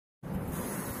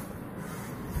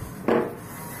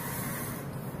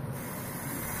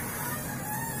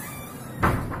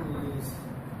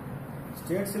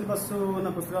State syllabus ఉన్న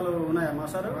పుస్తకాలు ఉన్నాయా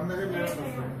మాస్టర్?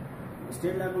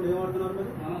 స్టేట్ లేకుండా ఏం వాడుతున్నారు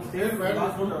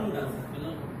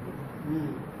మీరు?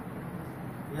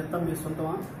 ఎంత మీ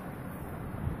సొంతమా?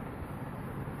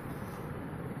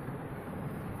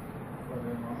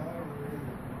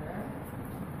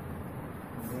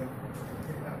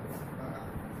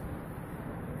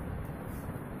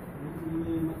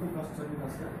 మొత్తం ఫస్ట్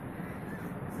సర్వీస్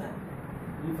సార్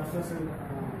ఈ ఫస్ట్ క్లాస్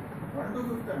 1 to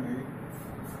 5 అండి.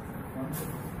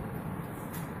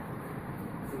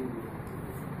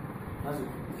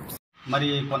 మరి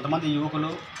కొంతమంది యువకులు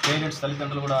పేరెంట్స్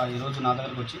తల్లిదండ్రులు కూడా ఈరోజు నా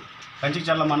దగ్గరకు వచ్చి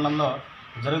కంచికచర్ల మండలంలో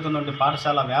జరుగుతున్నటువంటి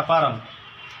పాఠశాల వ్యాపారం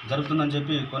జరుగుతుందని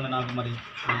చెప్పి కొన్ని నాకు మరి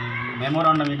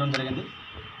మెమోరాండం ఇవ్వడం జరిగింది.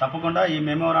 తప్పకుండా ఈ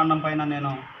మెమోరాండం పైన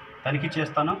నేను తనిఖీ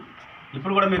చేస్తాను.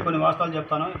 ఇప్పుడు కూడా మీకు కొన్ని వాస్తవాలు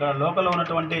చెప్తాను. ఇక్కడ లోకల్లో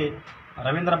ఉన్నటువంటి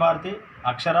రవీంద్ర భారతి,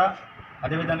 అక్షర,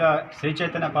 అదేవిధంగా శ్రీ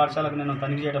చైతన్య పాఠశాలకు నేను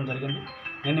తనిఖీ చేయడం జరిగింది.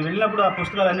 నేను వెళ్ళినప్పుడు ఆ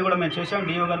పుస్తకాలన్నీ కూడా మేము చేసాం.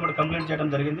 డిఓ గారు కూడా కంప్లైంట్ చేయడం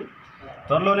జరిగింది.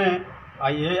 త్వరలోనే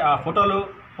ఆ ఫోటోలు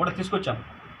కూడా తీసుకొచ్చాం.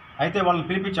 అయితే వాళ్ళని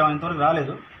పిలిపించాం, ఇంతవరకు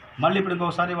రాలేదు. మళ్ళీ ఇప్పుడు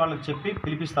ఇంకొకసారి వాళ్ళకి చెప్పి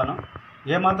పిలిపిస్తాను.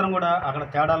 ఏమాత్రం కూడా అక్కడ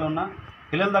తేడాలు ఉన్నా,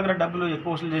 పిల్లల దగ్గర డబ్బులు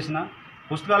ఎక్కువ వసూలు చేసినా,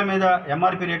 పుస్తకాల మీద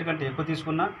ఎంఆర్పీ రేటు కంటే ఎక్కువ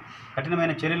తీసుకున్నా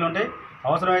కఠినమైన చర్యలు ఉంటాయి.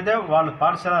 అవసరమైతే వాళ్ళు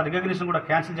పాఠశాల రికగ్నిషన్ కూడా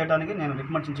క్యాన్సిల్ చేయడానికి నేను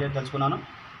రికమెండేషన్ చేయదలుచుకున్నాను.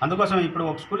 అందుకోసం ఇప్పుడు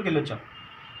ఒక స్కూల్కి వెళ్ళి వచ్చాం.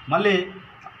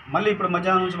 మళ్ళీ ఇప్పుడు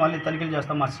మధ్యాహ్నం నుంచి మళ్ళీ తనిఖీలు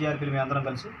చేస్తాం. మా సిఆర్పీలు మేము అందరం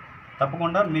కలిసి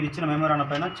తప్పకుండా మీరు ఇచ్చిన మెమోరాండం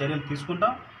పైన చర్యలు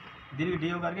తీసుకుంటాం. దీనికి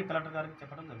డిఓ గారికి, కలెక్టర్ గారికి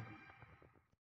చెప్పడం జరుగుతుంది.